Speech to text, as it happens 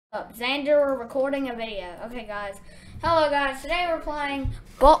Xander, we're recording a video. Okay, guys. Hello, guys. Today we're playing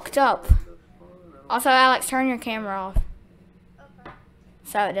Bulked Up. Also, Alex, turn your camera off. Okay.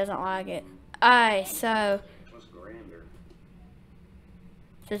 So it doesn't lag it. Alright, so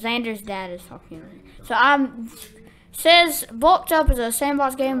Xander's dad is talking. So says Bulked Up is a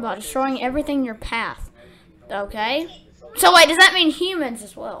sandbox game about destroying everything in your path. Okay? So wait, does that mean humans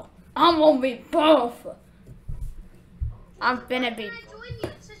as well? I'm gonna be both. I'm finna be.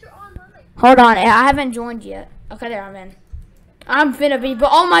 Hold on, I haven't joined yet. Okay, there, I'm in. I'm finna be, but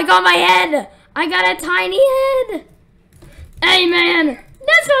oh my god, my head! I got a tiny head! Hey, man!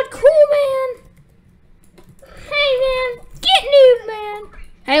 That's not cool, man! Hey, man! Get noob, man!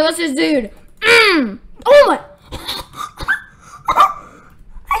 Hey, what's this dude? Oh my!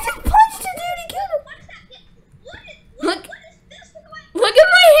 I just punched a dude and killed him! Look! Look at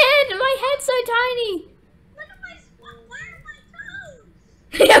my head! My head's so tiny!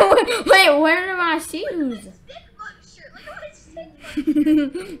 Yeah, wait, where are my shoes?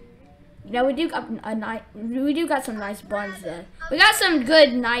 No, we do got some nice buns though. We got some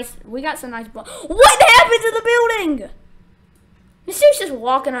nice buns. What happened to the building? This dude's just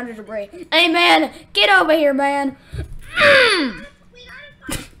walking under debris. Hey man, get over here, man. I'm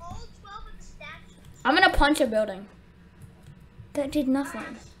gonna punch a building. That did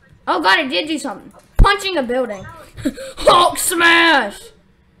nothing. Oh god, it did do something. Punching a building. Hulk smash!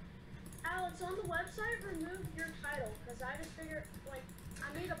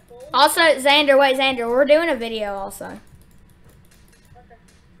 Also, Xander, wait, Xander, we're doing a video also. Okay.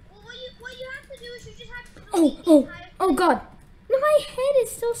 Well, what you have to do is you just have to Oh god. No, my head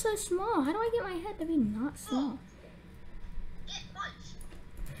is still so small. How do I get my head to be not small? Get punched.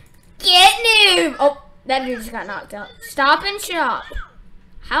 Get noob! Oh, that dude just got knocked out. Stop and shop.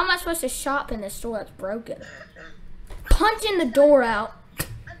 How am I supposed to shop in this store that's broken? Punching the door out.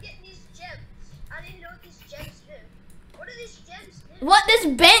 I'm getting these gems. I didn't know what these gems do. What do these gems do? What? This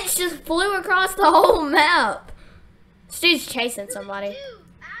bench just flew across the whole map. This dude's chasing somebody.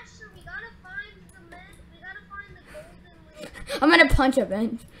 Asher, we gotta find the men. We gotta find the golden little... I'm gonna punch a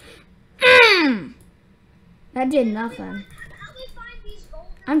bench. That did nothing. How do we find these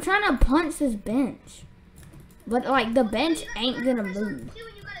golden... I'm trying to punch this bench. But like the bench ain't gonna move.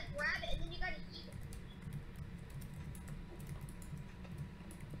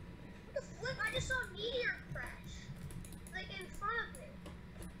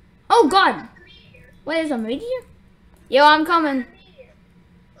 Oh god! What is a meteor? Yo, I'm coming.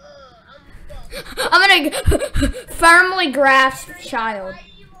 I'm gonna firmly grasp child.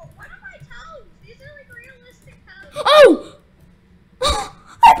 Oh!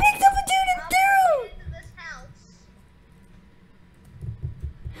 I picked up a dude and threw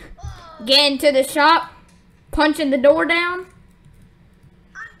him! Get into the shop, punching the door down.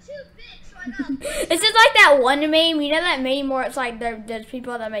 It's just like that one meme, you know that meme where it's like there's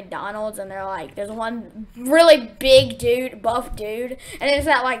people at McDonald's and they're like, there's one really big dude, buff dude, and it's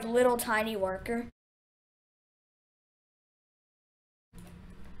that like little tiny worker.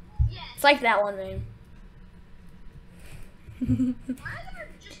 Yes. It's like that one meme.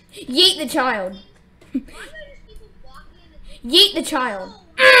 Yeet the child. Yeet the child.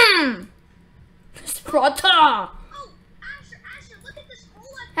 Sprata.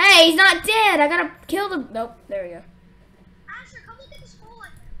 Hey, he's not dead. I gotta kill them. Nope, there we go. Asher, come look at this hole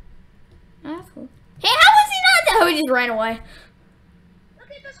like that. Oh, that's cool. Hey, how was he not dead? Oh, he just ran away. Look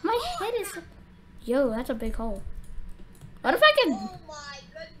at this my hole head like is... that. Yo, that's a big hole. What if I can... Oh my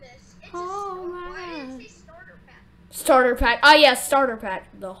goodness. It's oh my Why god. did it say starter pack? Starter pack. Oh yeah, starter pack.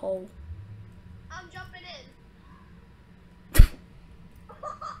 The hole. I'm jumping in.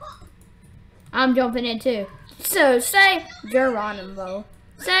 I'm jumping in too. So, say Geronimo.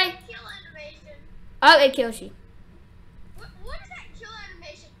 Say. Oh, it kills you. What is that kill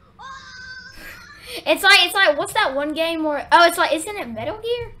animation? Oh! It's like, what's that one game where, oh, it's like, isn't it Metal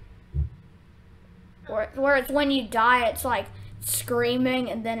Gear? Where it's when you die, it's like screaming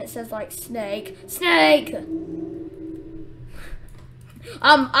and then it says like snake. Snake!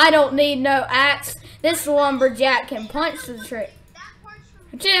 I don't need no axe. This lumberjack can punch the tree.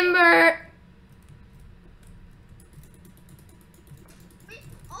 Timber!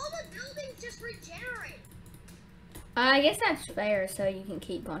 I guess that's fair, so you can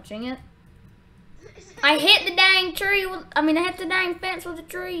keep punching it. I hit the dang tree with, I hit the dang fence with a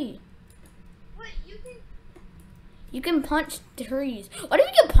tree. Wait, you can punch the trees. What if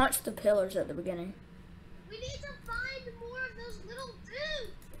you can punch the pillars at the beginning? We need to find more of those little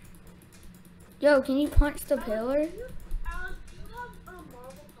dudes. Yo, can you punch the pillar?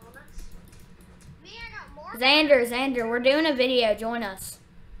 Xander, we're doing a video. Join us.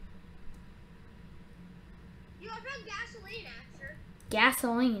 You I found gasoline after.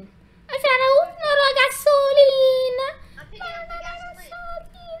 Gasoline. I found a gasoline. I'm picking up the gasoline.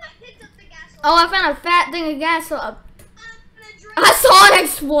 I picked up the gasoline. Oh, I found a fat thing of gasoline. I'm gonna drink. I saw an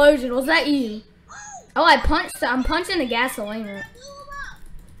explosion. Was that you? Oh, Oh, I'm punching the gasoline. I blew him up.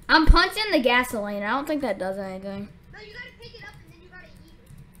 I'm punching the gasoline. I don't think that does anything. No, you gotta pick it up and then you gotta eat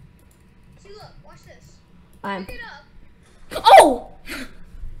it. See, look, watch this. I'm. Pick it up. Oh! Give me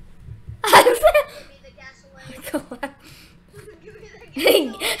the gasoline. Give me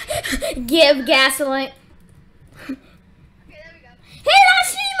the gasoline. Give gasoline. Okay, there we go. Hey, I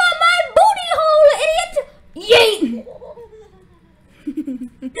see my booty hole, idiot!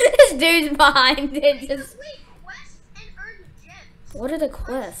 This dude's behind it. Just. Complete quests and earn gems. What are the For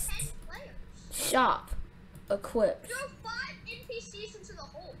quests? 10 players. Shop. Equip. Throw 5 NPCs into the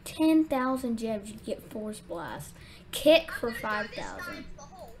hole. 10,000 gems. You get Force Blast. Kick I'm for gonna throw this guy 5,000. into the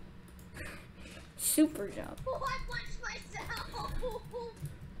hole. Super jump. Oh, I punched myself.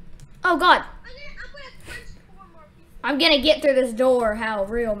 Oh God. I'm gonna punch 4 more people. I'm gonna get through this door how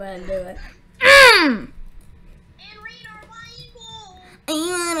real men do it. And read our Bible. I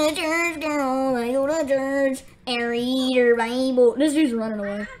want a church girl. I go to church and read her Bible. This dude's running I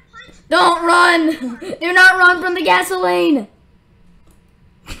away. gotta punch. Don't run. Do not run from the gasoline.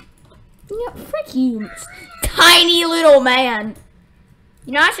 Yeah, frick you, tiny little man.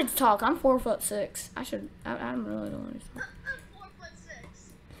 You know, I should talk. I'm 4'6". I really don't want to talk. I'm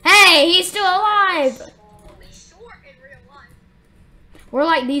 4'6". Hey, he's still alive. Holy short in real life. We're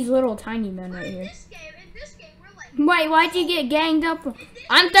like these little tiny men But right in here. this game, we're like. Wait, why'd you get ganged up?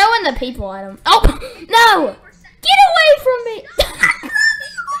 I'm throwing the people at him. Oh, no. We're set. Get away from me.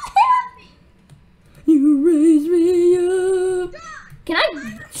 You raise me up. Can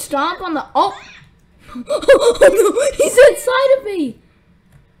I stomp on the... Oh. Oh, no. He's inside of me.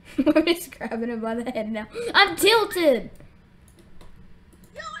 I'm just grabbing him by the head now. I'm tilted.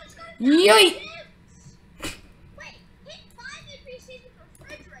 No, it's gonna Yoink. Wait, hit 5 NPCs with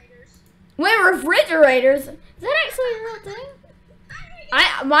refrigerators. Wait, refrigerators? Is that actually a real thing?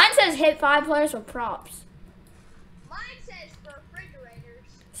 Mine says hit 5 players with props. Mine says for refrigerators.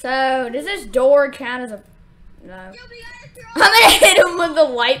 So, does this door count as a... No. Yo, we gotta throw I'm gonna hit him with the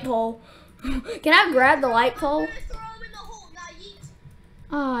light pole. Can I grab the light pole? I'm gonna throw him in the hole. Now yeet.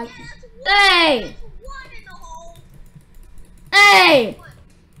 Oh, Yeah, that's 1. hey! That's 1 in the hole. Hey! What?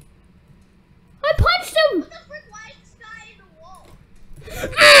 I punched him! What the frick? Why is this guy in the wall?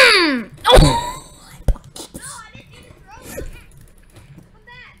 Oh! No, I didn't even throw him. Come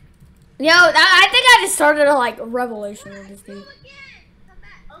back. Yo, I think I just started a like revolution with this Throw dude. him again. Come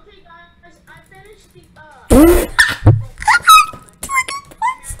back. Okay, guys, I finished the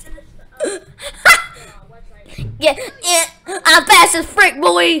website. Yeah, I'm fast as frick,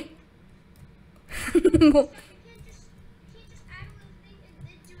 boy. You can't just add a little thing and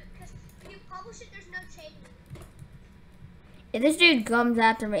then do it because when you publish it, there's no change. If this dude comes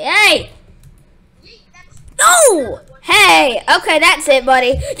after me, hey! Yeet, that's No! Hey, okay, that's it, buddy.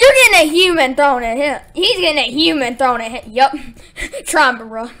 You're getting a human thrown at him. He's getting a human thrown at him. Yup. Try him,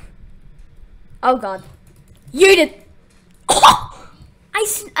 bro. Oh, God. You did. Oh!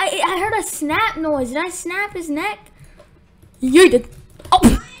 I heard a snap noise. Did I snap his neck? You did. Oh!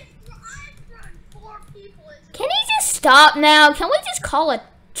 I've run 4 people into. Can he just stop now? Can we just call a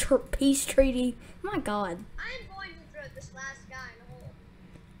peace treaty? My God. I'm going to throw this last guy in the hole.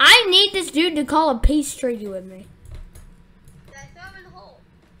 I need this dude to call a peace treaty with me. Did I throw him in the hole?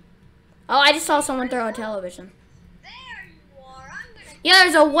 Oh, I just saw someone throw a television. There you are. I'm gonna. Yeah,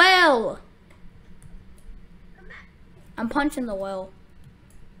 there's a well. Come back. I'm punching the well.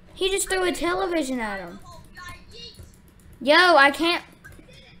 He just threw a television at him. Oh, guy, yeet. Yo, I can't. I did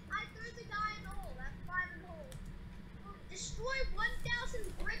it. I threw the guy in the hole. That's 5 in the hole. Destroy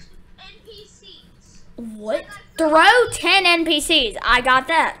 1,000 bricks with NPCs. What? Throw 10 NPCs. I got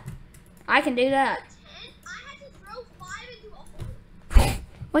that. I can do that. 10? I had to throw 5 into a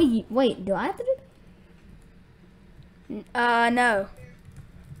hole. Wait, do I have to do that? No.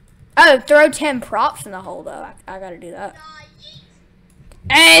 Oh, throw 10 props in the hole, though. I gotta do that. Yeet.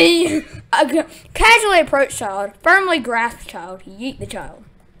 Hey! Casually approach child. Firmly grasp child. Yeet the child.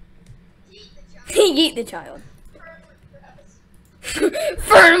 Yeet the child. Yeet the child. Firmly grasp.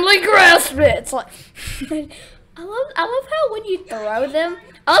 Firmly grasp it. It's like... I love how when you throw them...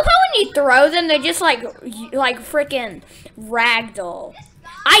 I love how when you throw them, they're just like freaking ragdoll.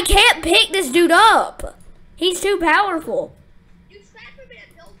 I can't pick this dude up. He's too powerful. You trap him in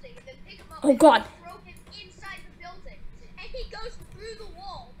a building and then pick him up. Oh, and God. Throw him inside the building. And he goes through the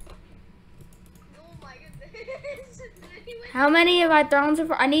wall. Oh my goodness. How many have I thrown so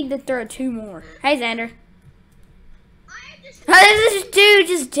far? I need to throw 2 more. Hey, Xander. How is this dude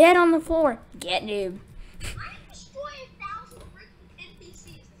just dead on the floor? Get noob. I destroy 1,000 bricks with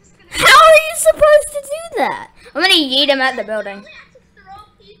NPCs. This is gonna How are you supposed to do that? I'm gonna yeet him at the building. You have to throw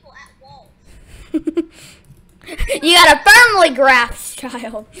people at walls. You gotta firmly grasp,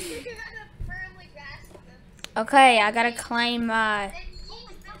 child. You gotta firmly grasp them. Okay, I gotta claim my.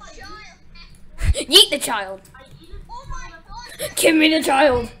 Then yeet the child. Yeet the child. Oh my god. Give me the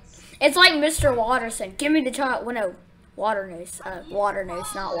child. It's like Mr. Watterson. Give me the child. Well, no, Waternoose.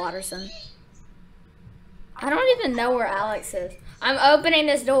 Waternoose, not Watterson. I don't even know where Alex is. I'm opening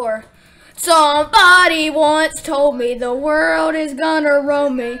this door. Somebody once told me the world is gonna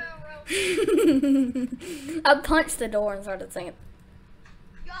roam me. I punched the door and started singing.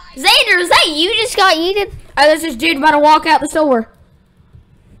 Xander, is that you just got yeeted? Oh, there's this dude about to walk out the door.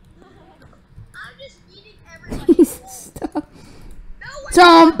 I'm just eating everybody. Stop.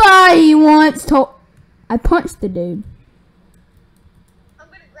 Somebody once told. I punched the dude. I'm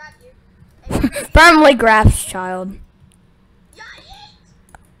gonna grab you. Firmly grasp, child. Yeah, yeet.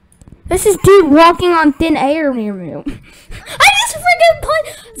 This is dude walking on thin air near me. I just freaking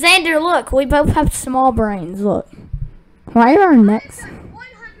punched. Xander, look, we both have small brains. Look. Why are our necks?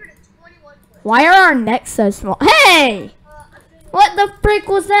 121 foot. Why are our necks so small? Hey! What the frick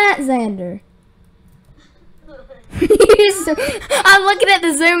was that, Xander? I'm looking at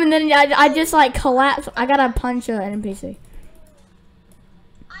the zoom and then I just like collapse. I gotta punch an NPC.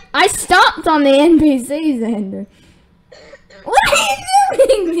 I stomped on the NPC, Xander. What are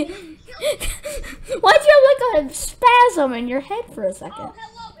you doing? Why'd you have like a spasm in your head for a second? Oh,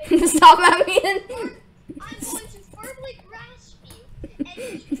 hello, baby. Stop at me. I'm going to firmly grasp you. And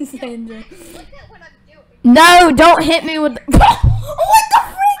Xander. look at what I'm doing. No, don't hit me with the what the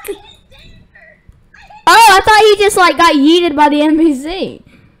frick? I hit Xander. Oh, I thought he just like got yeeted by the NPC.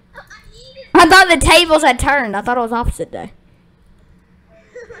 I yeeted. I thought the tables had turned. I thought it was opposite day.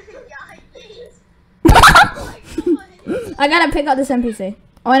 Yeah, I yeet. I gotta pick up this NPC.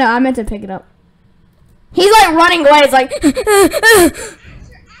 Oh no, I meant to pick it up. He's like running away. It's like. Asher, look at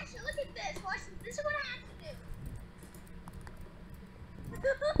this. Watch this. This is what I have to do.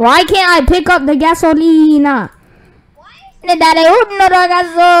 Why can't I pick up the gasolina? Why is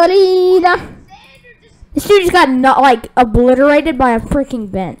Gasolina. Xander just... This dude just got not like obliterated by a freaking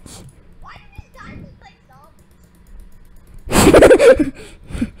bench. Why do these guys look like zombies?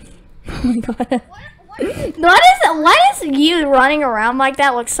 Oh my god. What Why does you running around like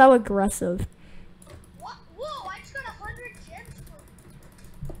that look so aggressive? What? Whoa, I just got 100 gems for...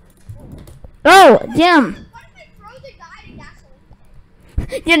 Oh, Jim. What if I throw the guy to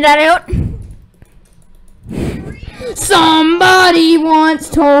gasoline? Get that out. Somebody once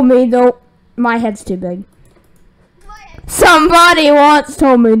told me though. My head's too big. What? Somebody once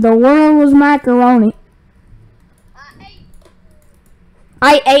told me the world was macaroni. Hey,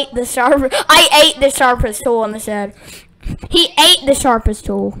 I ate the sharpest tool in the shed. He ate the sharpest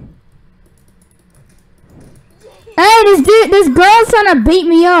tool. Hey, this girl's trying to beat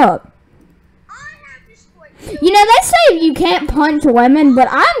me up. I have destroyed You know, they say you can't punch women, but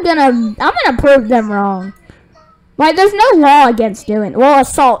I'm gonna prove them wrong. Like, there's no law against doing. Well,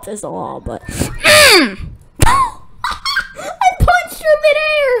 assault is the law, but I punched her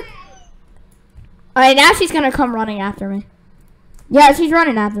midair. All right, now she's gonna come running after me. Yeah, she's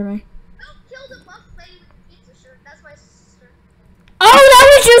running after me. Don't kill the buff lady with the pizza shirt. That's my sister. Oh,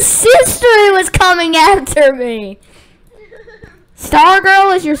 that was your sister who was coming after me. Star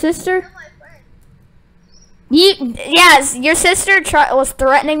Girl is your sister? You're my friend. Yes, your sister was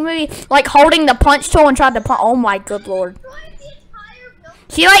threatening me, like holding the punch tool and tried to punch. Oh my good lord. Destroyed the entire building.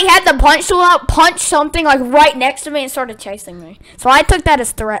 She like had the punch tool out, punched something like right next to me and started chasing me. So I took that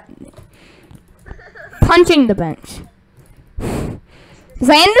as threatening. Punching the bench.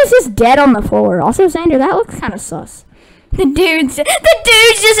 Xander's just dead on the floor. Also, Xander, that looks kind of sus. The dude's just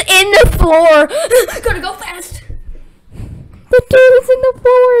in the floor. Gotta go fast. The dude's in the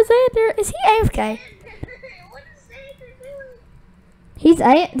floor, Xander. Is he AFK? What is Xander doing?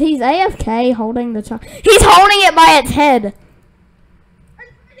 He's AFK holding the child. He's holding it by its head. I'm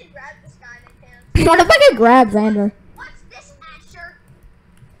trying to grab this guy and I can't. What if I could grab Xander? What's this, Asher?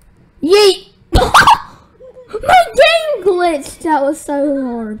 Yeet! My game glitched. That was so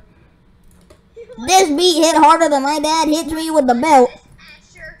hard. This beat hit harder than my dad hits me with the belt.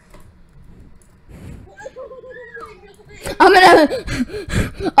 Asher. I'm gonna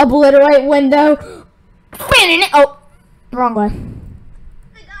obliterate window. Oh, wrong way.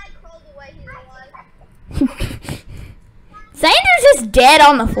 The guy crawled away. He's alive. Xander's just dead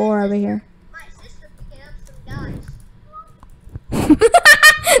on the floor over here. My sister picking up some guys.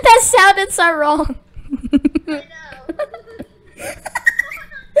 That sounded so wrong. I know.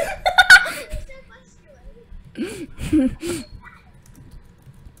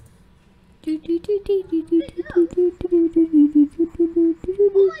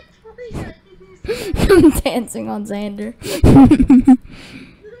 I'm dancing on Xander. Dude,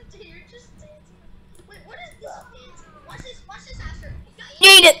 you're just dancing. Wait, what is this dance? Watch this after.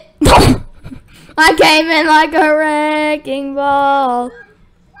 Eat it! I came in like a wrecking ball. The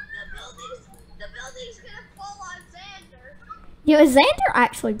building's gonna fall on Xander. Yo, is Xander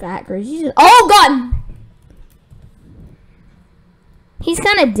actually back or is he just... Oh, God! He's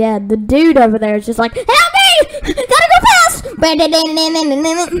kind of dead. The dude over there is just like, help me! Gotta go fast! Okay,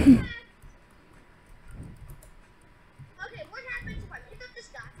 what happens if I pick up this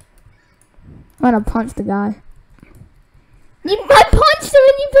guy? I'm gonna punch the guy. I punched him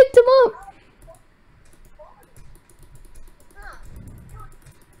and you picked him up.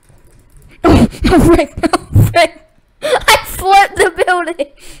 Oh, frick, oh, frick. I flipped the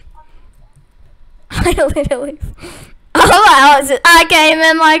building. I literally... Oh, Alex, I came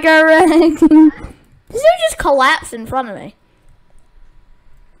in like a wreck. This dude just collapsed in front of me.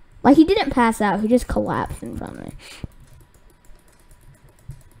 Like, he didn't pass out. He just collapsed in front of me.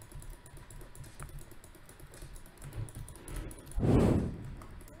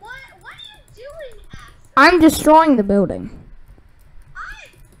 What are you doing, Axel? I'm destroying the building. I'm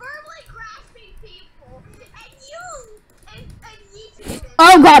verbally grasping people, and you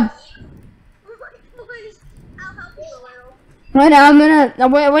Oh, God. Please, I'll help you a little. Right now,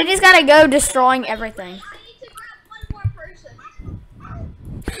 we just gotta go destroying everything. I need to grab one more person.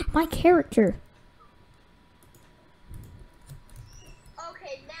 My character.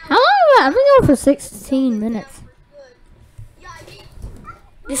 Okay, now. How long have I've been going for 16 minutes. Good. Yeah, I need.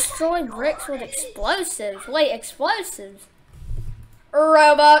 Destroy bricks with explosives. Wait, explosives?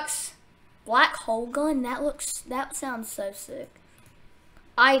 Robux. Black hole gun? That sounds so sick.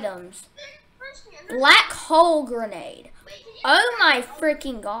 Items. Black hole grenade. Oh my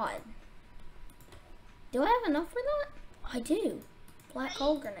freaking god. Do I have enough for that? I do. Black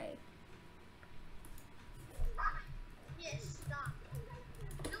hole grenade. Yes, stop.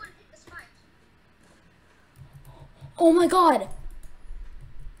 No one hit the spikes. Oh my god.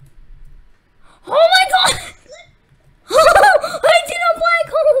 Oh my god. I did a black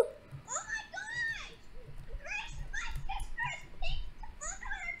hole. Oh my god! Grace, my sister's pink. Look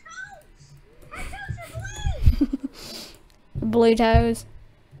at her toes. Her toes are blue. Blue toes.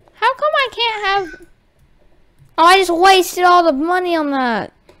 How come I can't have... Oh, I just wasted all the money on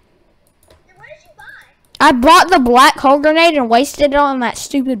that. Then what did you buy? I bought the black hole grenade and wasted it on that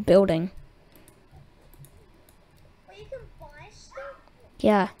stupid building. Well, you can buy stuff.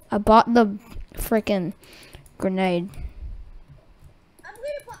 Yeah, I bought the freaking grenade. I'm gonna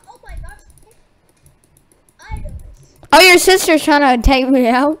buy. Oh my gosh. Items. Oh, your sister's trying to take me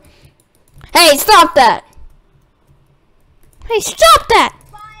out? Hey, stop that! Hey, stop that!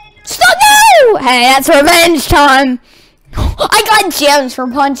 Stop! No! Hey, that's revenge time! I got gems for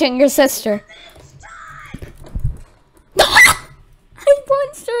punching your sister. I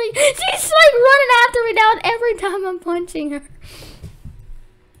punched her. She's like running after me now every time I'm punching her.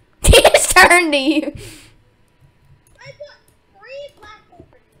 It's turned to you. I got 3 black hole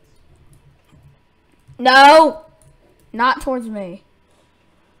grenades. No, not towards me.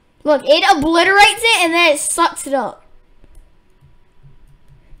 Look, it obliterates it and then it sucks it up.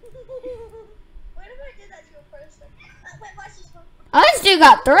 What if I did that to a person? Wait, watch this one. Oh, this dude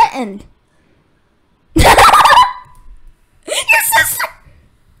got threatened. Your sister.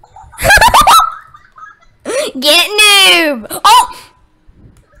 Get noob. Oh.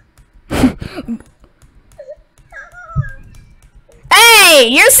 Hey,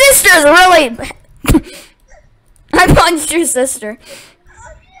 your sister's really... I punched your sister.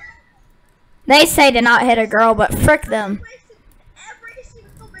 They say to not hit a girl, but frick them. Every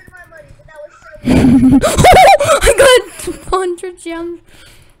single bit of my money, but that was so I got 100 gems.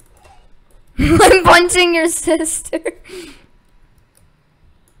 I'm punching your sister.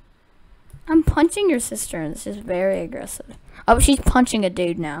 I'm punching your sister, and this is very aggressive. Oh, she's punching a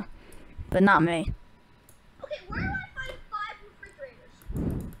dude now, but not me. Okay, where do I find 5 refrigerators?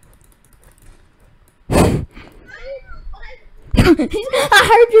 I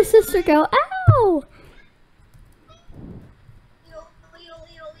heard your sister go, ow!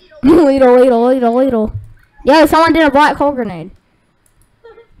 Ladle. Yo, someone did a black hole grenade.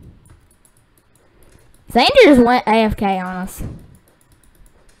 Xander just went AFK on us.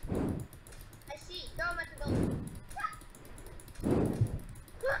 I see. Throw him at the building.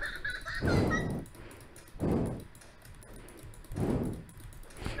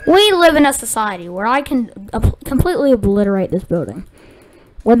 We live in a society where I can completely obliterate this building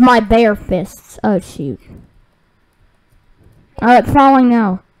with my bare fists. Oh, shoot. Alright, falling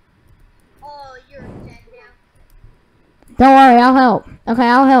now. Oh, you're dead now. Don't worry, I'll help. Okay,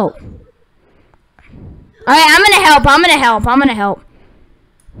 I'll help. Alright, I'm gonna help. I'm gonna help. I'm gonna help.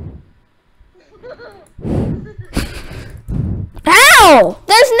 How?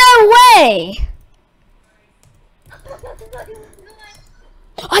 There's no way.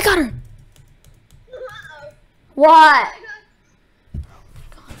 I got her. Uh-oh. What?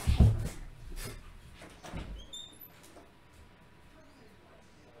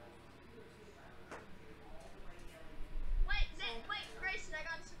 Wait, Grayson, I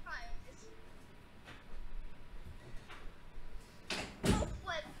got a surprise. Oh,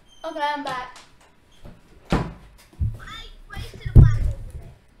 flip. Okay, I'm back. I wasted a black hole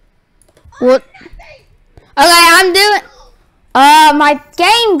today. Oh, What? nothing. Okay, I'm doing. My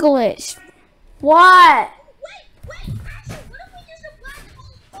game glitched. What? Wait, actually, what if we use a black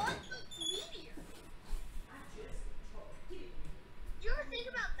hole on the meteor? Do you ever think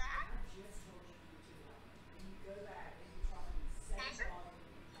about that? Asher?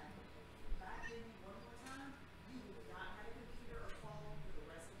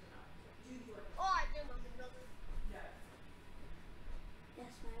 Oh, I do remember building.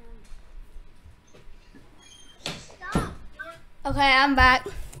 Yes, ma'am. Stop, man. Okay, I'm back.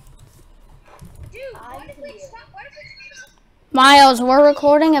 Dude, what if we stop? What if we stop? Miles, we're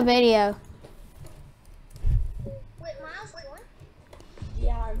recording a video. Wait, Miles, what?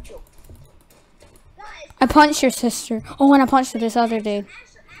 Yeah, I'm joking. Guys, I punched your sister. Oh, and I punched this other dude.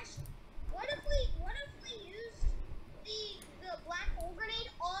 Asher, what if we use the black hole grenade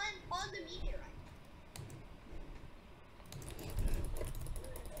on the meteorite?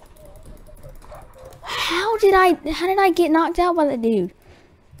 How did I get knocked out by the dude?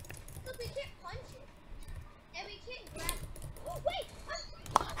 Look, we can't punch it. And we can't grab. Oh, wait!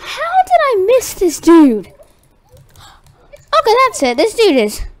 How did I miss this dude? Okay, that's it. This dude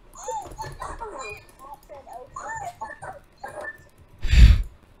is.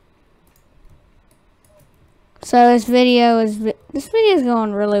 So this video is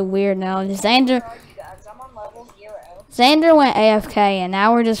going really weird now. Xander Guys, I'm on level 0. Xander went AFK and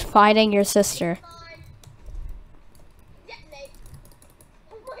now we're just fighting your sister. Detonate.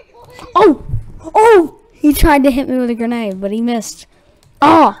 Oh my god. Oh! Oh! He tried to hit me with a grenade, but he missed.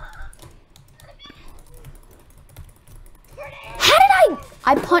 Oh! How did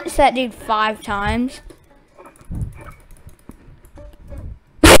I punched that dude 5 times.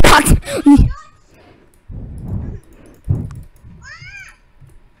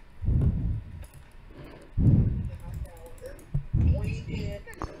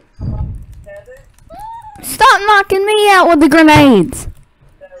 Stop knocking me out with the grenades.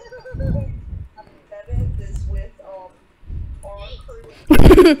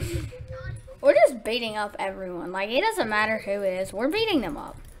 We're just beating up everyone. Like, it doesn't matter who it is. We're beating them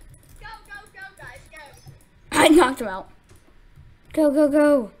up. Go, guys, go. I knocked him out. Go, go,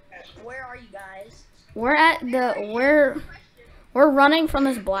 go. Where are you guys? We're running from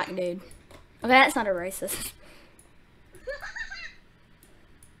this black dude. Okay, that's not a racist.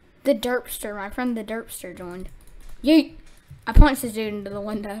 The derpster, my friend the derpster joined. Yeet! I punched this dude into the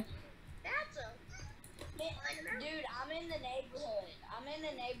window. That's a... Dude, I'm in the neighborhood.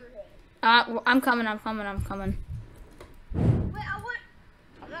 I'm coming. Wait, I'm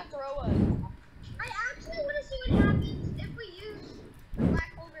gonna throw a... I actually want to see what happens if we use the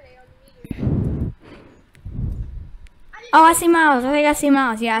black hole grenade on the meteor. Oh, I see Miles. I think I see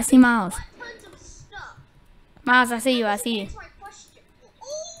Miles. Yeah, I see Miles. Tons of stuff. Miles, I see you. I see you. Answer my question.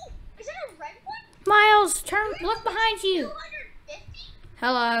 Oh, is that a red one? Miles, look behind you. 250?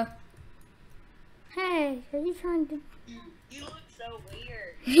 Hello. Hey, are you trying to? You look so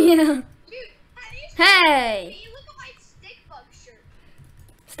weird. Yeah. Dude, have you seen Hey. me? Look at my stick bug shirt.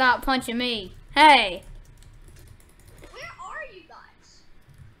 Stop punching me. Hey. Where are you guys?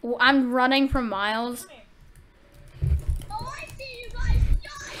 Well, I'm running from Miles. Oh, I see you guys.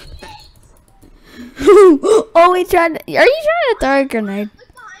 Yikes! Oh, he tried to. Are you trying to throw a grenade?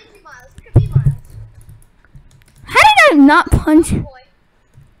 Look behind you, Miles. Look at me, Miles. How did I not punch him? Boy.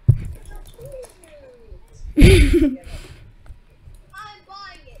 I'm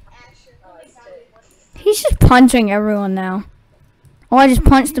buying it, Asher. Let me tell you what. He's just punching everyone now. Oh, I just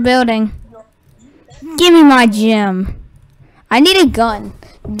punched the building. Give me my gem. I need a gun.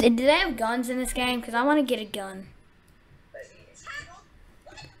 Did they have guns in this game? Because I want to get a gun.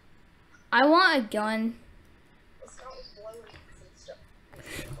 I want a gun.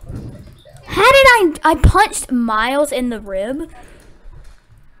 How did I punched Miles in the rib?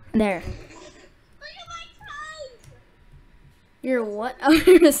 There. Look at my toes. Your what? Oh,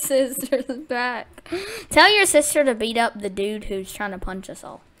 your sister's back. Tell your sister to beat up the dude who's trying to punch us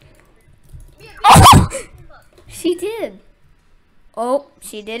all. Yeah, Oh! She did. Oh,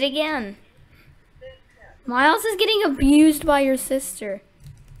 she did again. Miles is getting abused by your sister.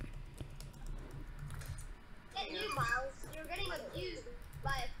 and you, Miles, you're getting abused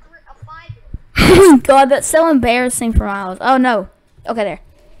by a 5-year-old. Oh my god, that's so embarrassing for Miles. Oh no. Okay, there.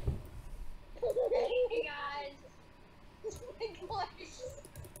 Hey guys.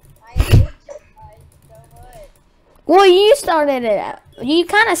 I hate you guys so much. Well, you started it. You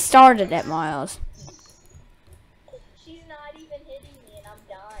kind of started it, Miles. She's not even hitting me and I'm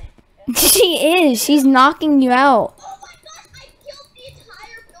dying. She is. She's knocking you out. Oh my gosh, I killed the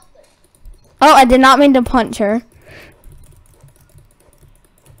entire building. Oh, I did not mean to punch her.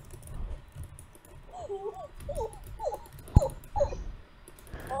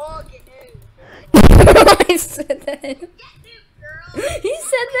 Oh, get new. I said that. Get new, girl. He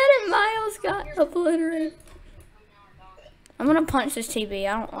said that and Miles got obliterated. I'm gonna punch this TV.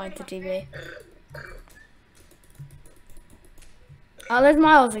 I don't like the TV. Oh, there's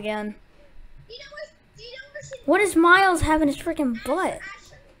Miles again. You know what? Do you know what we should What is Miles having his freaking butt?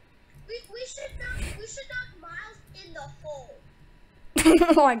 Asher, we should knock Miles in the hole.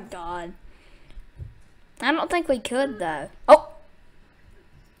 Oh my god. I don't think we could though. Oh!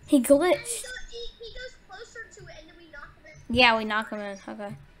 He And glitched. he goes closer to it and then we knock him in. Yeah, we knock him in.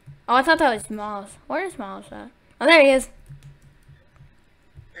 Okay. Oh, I thought that was Miles. Where is Miles at? Oh, there he is.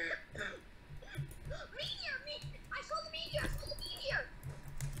 Meteor! I saw the meteor!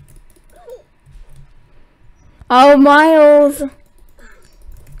 Oh, Miles.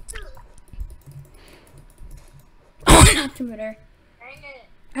 Oh, I knocked him midair. Dang it.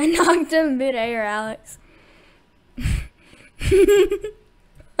 I knocked him midair, Alex.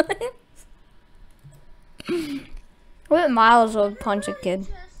 What Miles would punch a kid?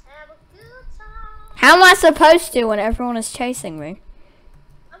 Just have a good time. How am I supposed to when everyone is chasing me?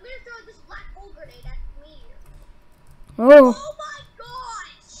 I'm gonna throw this black hole grenade at the meteor. Oh. Oh my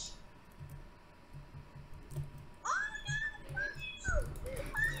gosh! Oh no!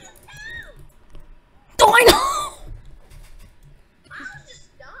 Dino! I was just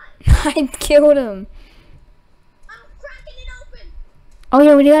done. I killed him. I'm cracking it open. Oh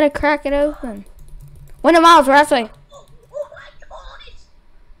yeah, we gotta crack it open. When the Miles, right away. Oh my gosh!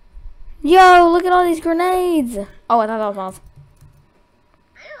 Yo, look at all these grenades. Oh, I thought that was Miles.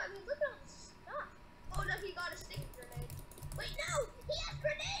 I know, I mean, look at all this stuff. Oh no, he got a sticky grenade. Wait, no! He has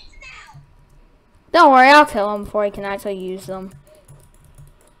grenades now! Don't worry, I'll kill him before he can actually use them.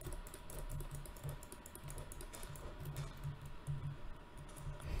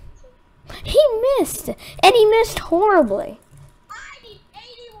 He missed, and he missed horribly. I need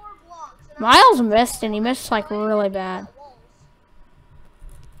 80 more blocks. And Miles missed, and he missed like really bad.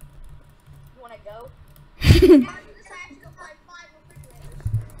 You wanna go? After this, I have to go find 5 refrigerators.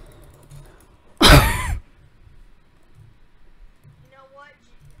 You know what?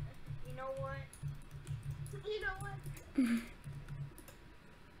 You know what? You know what?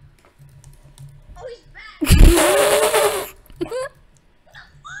 Oh, he's back!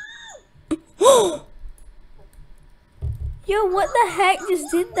 Oh! Yo, what the heck just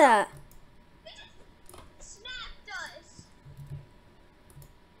did that? He just snapped us!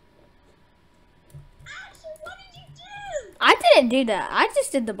 Asher, what did you do? I didn't do that. I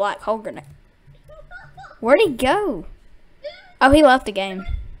just did the black hole grenade. Where'd he go? Oh, he left the game. No,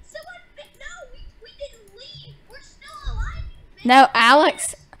 we didn't leave. We're still alive. No,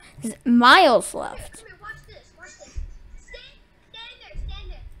 Alex, Miles left. Come here, watch this. Watch this. Stand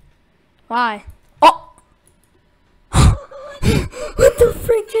there. Why? Oh! What the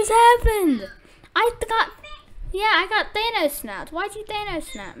frick just happened? I got Thanos snapped. Why'd you Thanos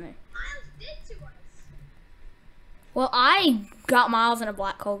snap me? Miles did to us. Well, I got Miles in a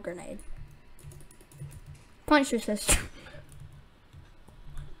black hole grenade. Punch your sister.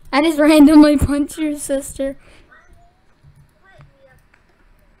 I just randomly punched your sister. What?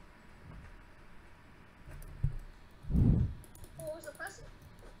 What was the person?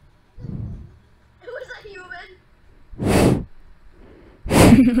 It was a human.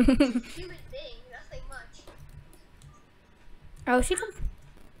 Human being. Nothing much. Oh, she come.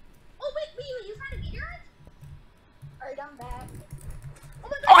 Oh, wait, you found a meteorite? Alright, I'm back. Oh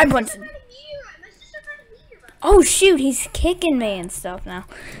my Oh, I my punched sister him. found a meteorite. My sister found a meteorite. Oh shoot, he's kicking me and stuff now.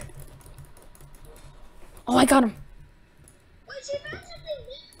 Oh, I got him. Wait, she found something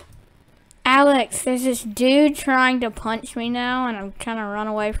new. Alex, there's this dude trying to punch me now, and I'm trying to run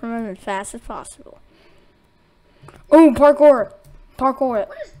away from him as fast as possible. Oh, parkour. Parkour.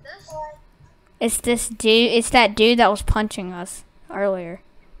 What is this? It's this dude. It's that dude that was punching us earlier.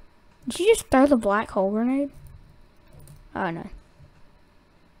 Did you just throw the black hole grenade? Oh no.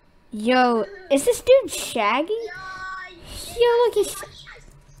 Yo, is this dude Shaggy? Yo, look, he's...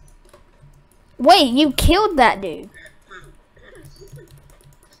 Wait, you killed that dude.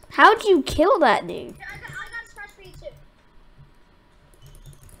 How'd you kill that dude? I got a surprise for you too.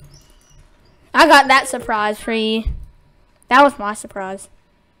 I got that surprise for you. That was my surprise.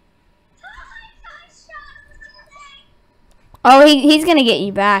 Oh, he's gonna get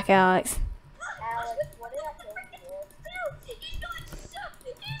you back, Alex. Alex, what did I kill you with? He's going super saiyan!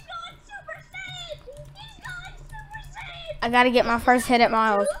 He's going super saiyan! I gotta get my first hit at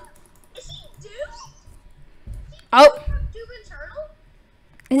Miles. Is he Doom? Oh, From Doom Eternal?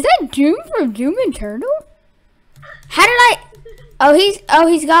 is that Doom from Doom Eternal? How did I? Oh,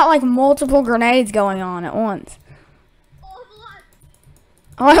 he's got like multiple grenades going on at once.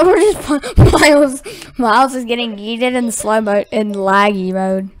 Oh, we're just Miles is getting yeeted in laggy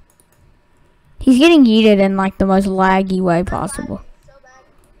mode. He's getting yeeted in like the most laggy way possible. So bad.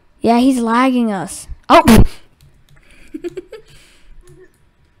 Yeah, he's lagging us. Oh. I killed him!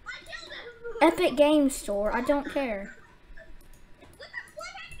 Epic Game Store. I don't care. What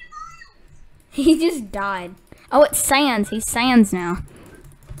happened to Miles? He just died. Oh, it's Sans. He's Sans now.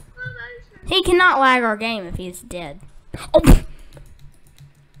 He cannot lag our game if he's dead. Oh.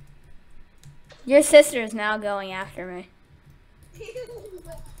 Your sister is now going after me. He's going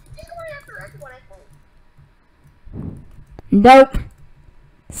after everyone, I think. Nope.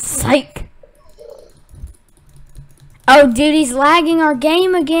 Psych. Oh, dude, he's lagging our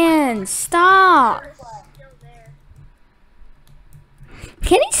game again. Stop. Still there.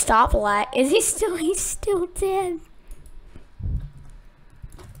 Can he stop lag? Is he still? He's still dead.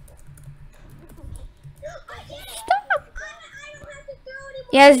 Stop. I don't have to throw anymore.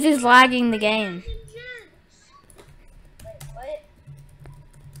 Yeah, it's just lagging the game. Wait, what?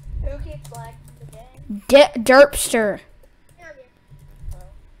 Who keeps lagging the game? Derpster. Yeah.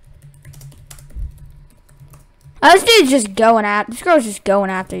 Oh, this dude's just going after. This girl's just going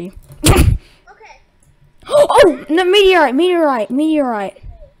after you. Okay. Oh, no, meteorite. Wait, where?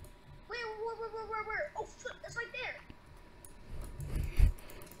 Oh, it's right there.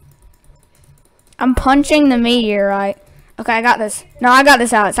 I'm punching the meteorite. Okay, I got this. No, I got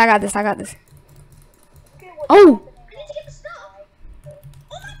this, Alex. I got this. Okay, Oh, I need to get the stuff. Oh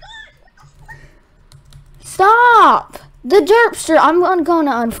my god! What the fuck? stop. The derpster. I'm going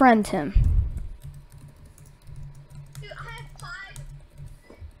to unfriend him. Dude, I have 5.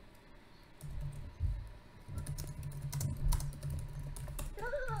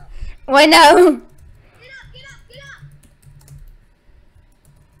 Wait, no. Get up!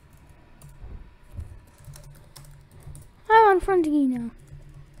 I'm unfriending you now.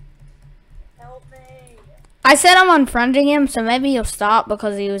 help me. I said I'm unfriending him, so maybe he'll stop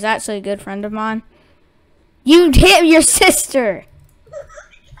because he was actually a good friend of mine. You hit your sister.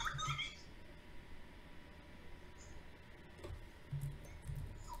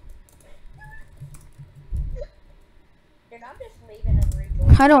 Dude, I'm just leaving and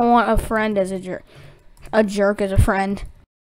rejoining. I don't want a friend as a jerk. A jerk as a friend.